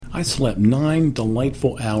I slept 9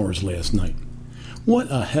 delightful hours last night. What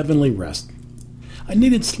a heavenly rest. I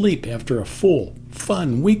needed sleep after a full,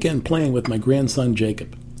 fun weekend playing with my grandson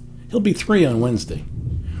Jacob. He'll be 3 on Wednesday.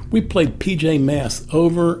 We played PJ Masks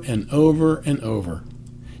over and over and over.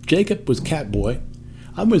 Jacob was Catboy.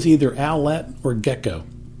 I was either Owlette or Gecko.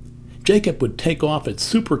 Jacob would take off at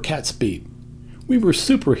super cat speed. We were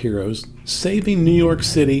superheroes saving New York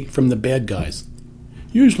City from the bad guys,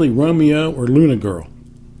 usually Romeo or Luna Girl.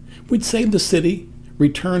 We'd save the city,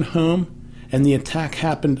 return home, and the attack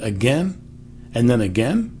happened again, and then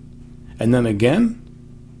again, and then again.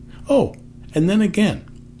 Oh, and then again.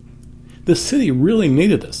 The city really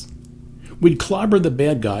needed us. We'd clobber the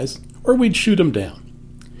bad guys, or we'd shoot them down.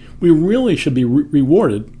 We really should be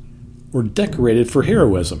rewarded or decorated for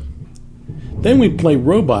heroism. Then we'd play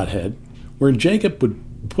Robot Head, where Jacob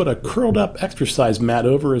would put a curled-up exercise mat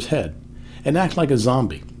over his head and act like a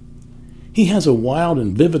zombie. He has a wild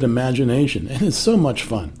and vivid imagination, and it's so much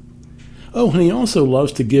fun. Oh, and he also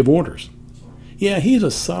loves to give orders. Yeah, he's a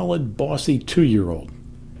solid, bossy 2-year-old.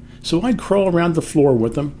 So I'd crawl around the floor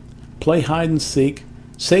with him, play hide and seek,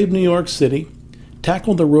 save New York City,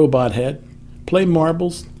 tackle the robot head, play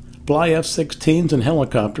marbles, fly F-16s and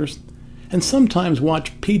helicopters, and sometimes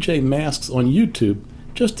watch PJ Masks on YouTube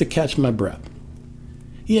just to catch my breath.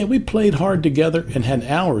 Yeah, we played hard together and had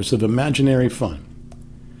hours of imaginary fun.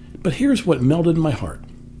 But here's what melted my heart.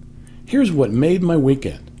 Here's what made my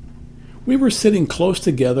weekend. We were sitting close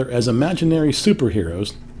together as imaginary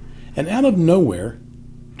superheroes, and out of nowhere,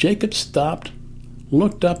 Jacob stopped,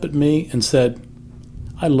 looked up at me, and said,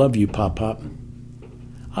 "I love you, Pop-Pop.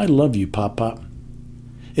 I love you, Pop-Pop."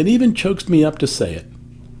 It even chokes me up to say it.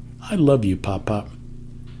 I love you, Pop-Pop.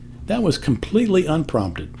 That was completely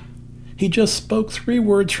unprompted. He just spoke 3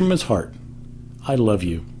 words from his heart. I love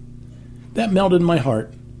you. That melted my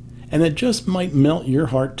heart, and it just might melt your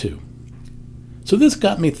heart too. So this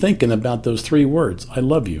got me thinking about those 3 words, I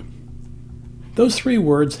love you. Those 3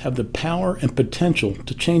 words have the power and potential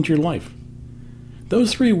to change your life.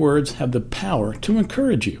 Those 3 words have the power to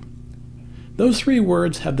encourage you. Those 3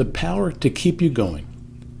 words have the power to keep you going.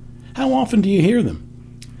 How often do you hear them?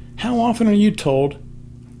 How often are you told,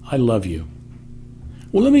 I love you?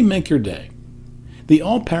 Well, let me make your day. The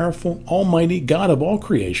all-powerful, almighty God of all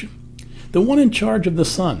creation, the one in charge of the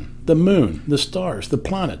sun, the moon, the stars, the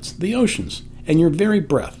planets, the oceans, and your very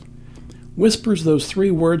breath, whispers those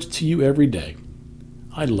 3 words to you every day.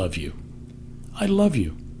 I love you. I love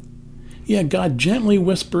you. Yeah, God gently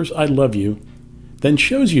whispers, I love you, then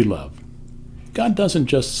shows you love. God doesn't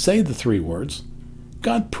just say the 3 words.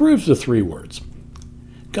 God proves the 3 words.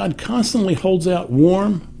 God constantly holds out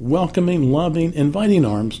warm, welcoming, loving, inviting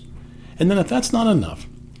arms, and then if that's not enough,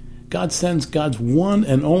 God sends God's one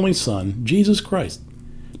and only Son, Jesus Christ,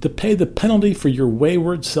 to pay the penalty for your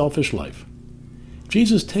wayward, selfish life.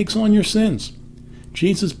 Jesus takes on your sins.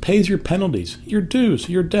 Jesus pays your penalties, your dues,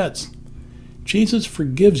 your debts. Jesus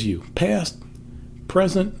forgives you, past,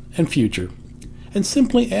 present, and future, and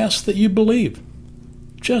simply asks that you believe.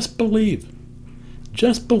 Just believe.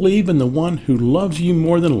 Just believe in the one who loves you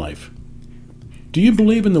more than life. Do you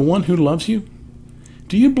believe in the one who loves you?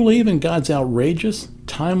 Do you believe in God's outrageous,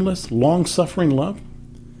 timeless, long-suffering love?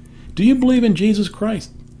 Do you believe in Jesus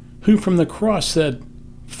Christ, who from the cross said,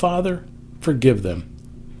 Father, forgive them,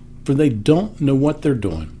 for they don't know what they're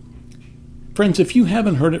doing? Friends, if you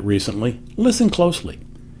haven't heard it recently, listen closely.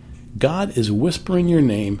 God is whispering your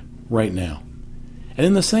name right now, and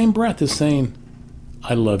in the same breath is saying,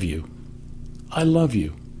 I love you. I love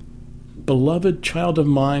you. Beloved child of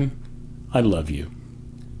mine, I love you.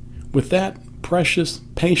 With that precious,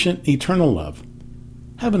 patient, eternal love,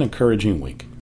 have an encouraging week.